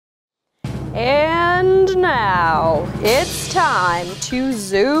And now it's time to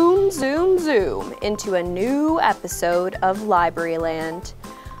zoom into a new episode of Libraryland.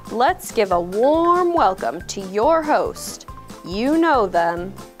 Let's give a warm welcome to your host. You know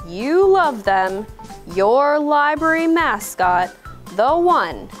them, you love them, your library mascot, the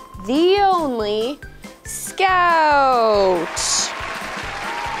one, the only, Scout.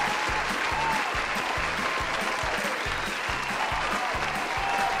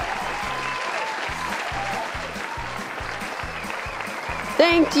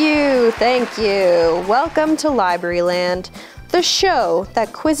 Thank you. Welcome to Libraryland, the show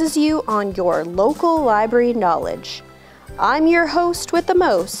that quizzes you on your local library knowledge. I'm your host with the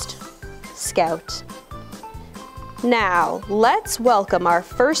most, Scout. Now, let's welcome our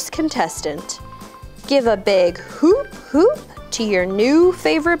first contestant. Give a big hoop to your new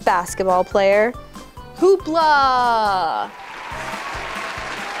favorite basketball player, Hoopla!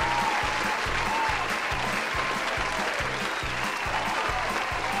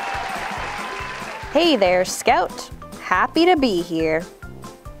 Hey there, Scout. Happy to be here.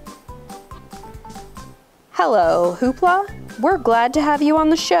 Hello, Hoopla. We're glad to have you on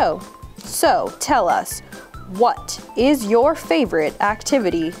the show. So, tell us, what is your favorite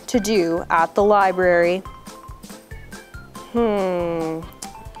activity to do at the library?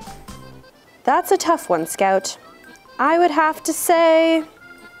 That's a tough one, Scout. I would have to say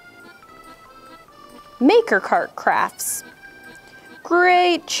maker cart crafts.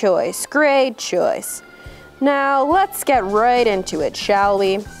 Great choice. Now, let's get right into it, shall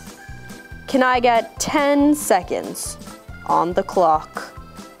we? Can I get 10 seconds on the clock?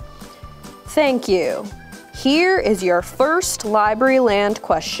 Thank you. Here is your first Libraryland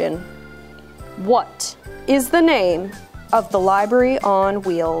question. What is the name of the library on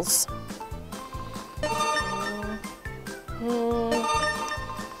wheels?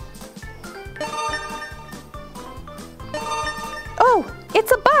 Oh,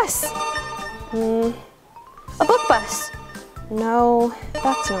 it's a bus! A book bus. No,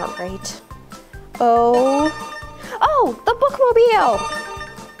 that's not right. Oh, the bookmobile!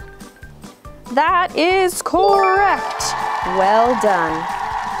 That is correct. Well done.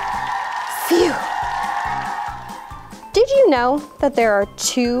 Phew. Did you know that there are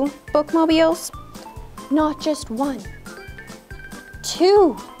 2 bookmobiles? Not just 1.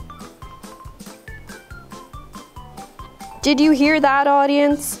 2. Did you hear that,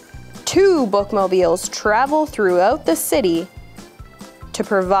 audience? 2 bookmobiles travel throughout the city to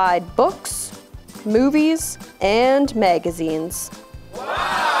provide books, movies, and magazines.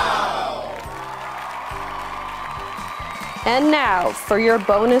 Wow! And now for your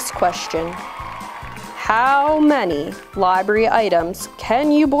bonus question. How many library items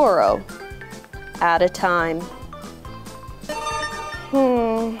can you borrow at a time?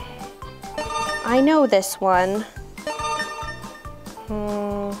 I know this one.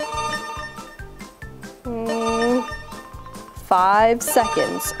 5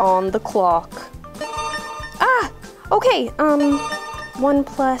 seconds on the clock. Okay, 1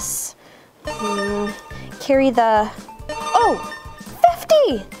 plus, carry the,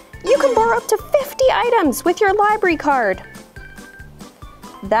 50! You can borrow up to 50 items with your library card.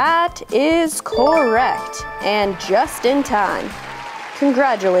 That is correct, and just in time.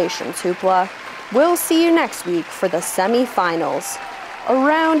 Congratulations, Hoopla. We'll see you next week for the semi-finals. A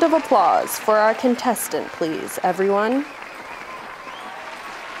round of applause for our contestant, please, everyone.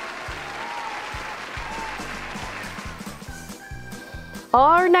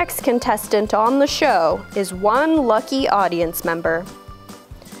 Our next contestant on the show is one lucky audience member.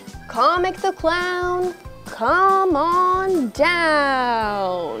 Comic the Clown, come on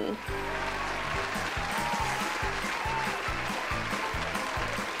down.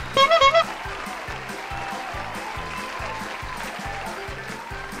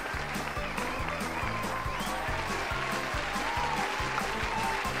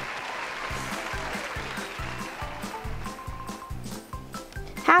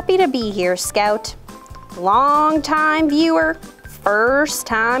 Happy to be here, Scout. Long-time viewer,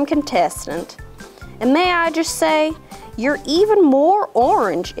 first-time contestant. And may I just say, you're even more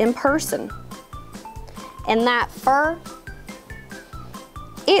orange in person. And that fur,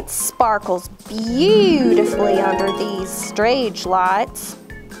 it sparkles beautifully under these stage lights.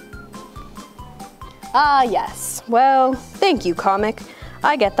 Ah, yes. Well, thank you, Comic.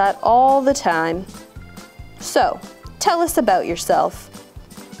 I get that all the time. So, tell us about yourself.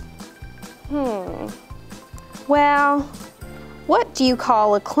 Well, what do you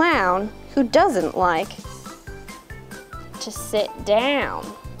call a clown who doesn't like to sit down?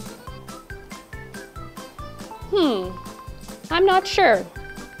 I'm not sure.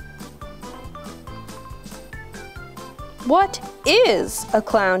 What is a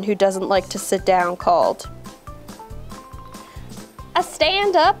clown who doesn't like to sit down called? A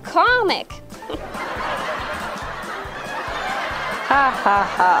stand-up comic. Ha ha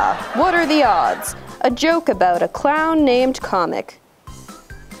ha. What are the odds? A joke about a clown named Comic.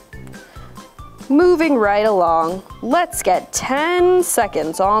 Moving right along, let's get 10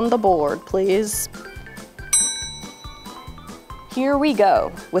 seconds on the board, please. Here we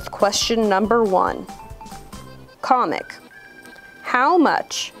go with question number 1. Comic. How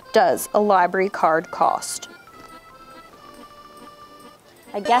much does a library card cost?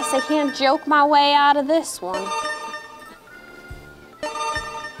 I guess I can't joke my way out of this one.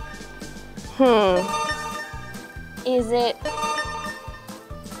 Is it?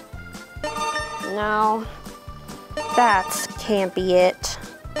 No, that can't be it.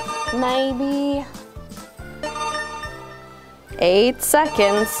 Maybe. 8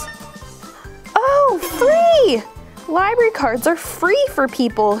 seconds. Oh, free! Library cards are free for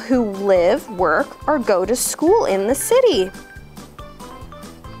people who live, work, or go to school in the city.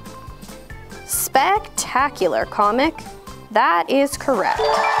 Spectacular, Comic. That is correct.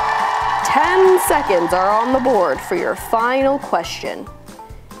 10 seconds are on the board for your final question.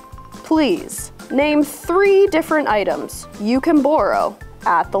 Please, name 3 different items you can borrow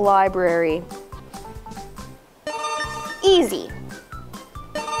at the library. Easy.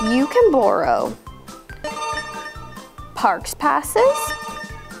 You can borrow parks passes,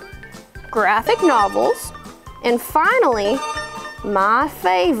 graphic novels, and finally, my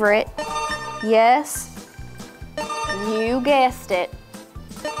favorite, yes, you guessed it,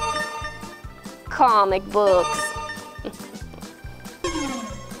 comic books.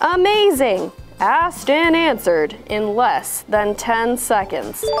 Amazing! Asked and answered in less than 10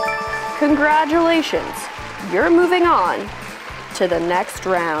 seconds. Congratulations! You're moving on to the next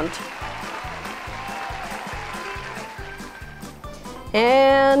round.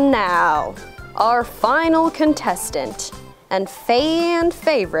 And now, our final contestant and fan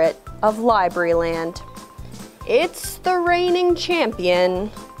favorite of Libraryland. It's the reigning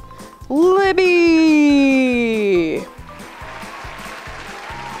champion, Libby!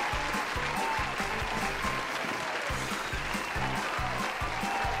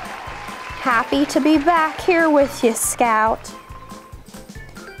 Happy to be back here with you, Scout.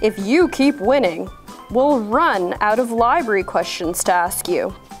 If you keep winning, we'll run out of library questions to ask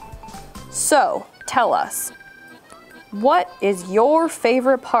you. So, tell us, what is your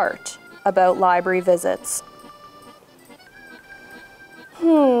favorite part about library visits?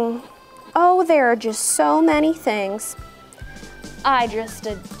 Oh, there are just so many things. I just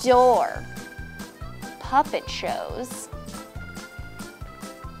adore puppet shows.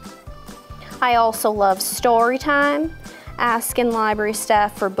 I also love story time, asking library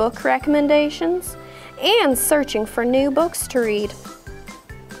staff for book recommendations, and searching for new books to read.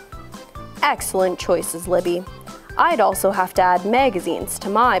 Excellent choices, Libby. I'd also have to add magazines to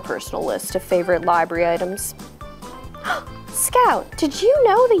my personal list of favorite library items. Scout, did you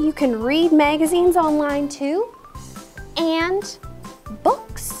know that you can read magazines online too? And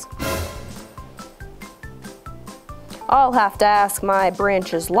books? I'll have to ask my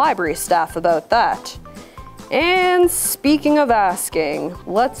branch's library staff about that. And speaking of asking,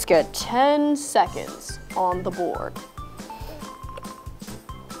 let's get 10 seconds on the board.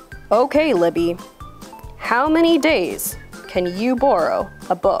 Okay, Libby, how many days can you borrow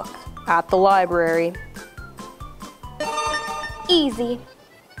a book at the library? Easy.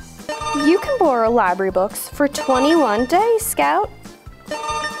 You can borrow library books for 21 days, Scout.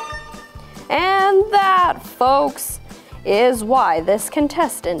 And that, folks, is why this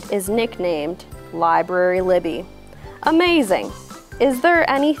contestant is nicknamed Library Libby. Amazing. Is there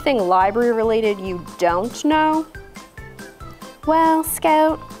anything library related you don't know? Well,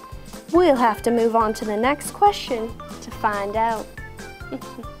 Scout, we'll have to move on to the next question to find out.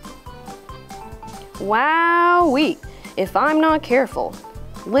 Wowee! If I'm not careful,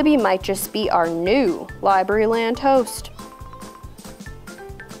 Libby might just be our new Libraryland host.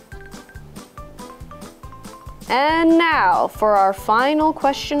 And now for our final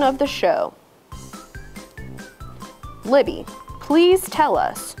question of the show. Libby, please tell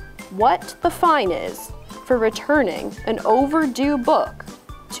us what the fine is for returning an overdue book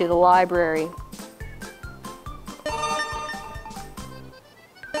to the library.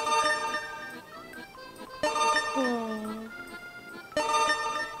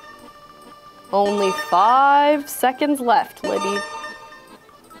 Only 5 seconds left, Libby.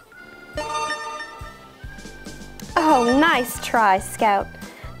 Oh, nice try, Scout.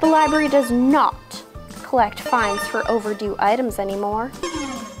 The library does not collect fines for overdue items anymore.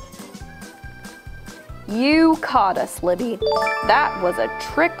 You caught us, Libby. That was a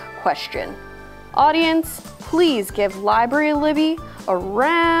trick question. Audience, please give Library Libby a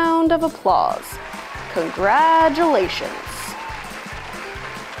round of applause. Congratulations.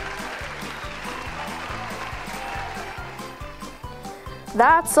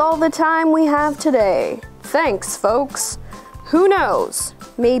 That's all the time we have today. Thanks, folks. Who knows,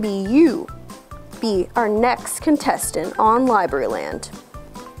 maybe you be our next contestant on Libraryland.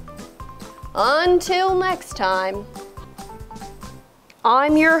 Until next time,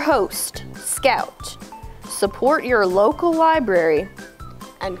 I'm your host, Scout. Support your local library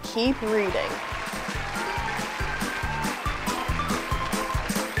and keep reading.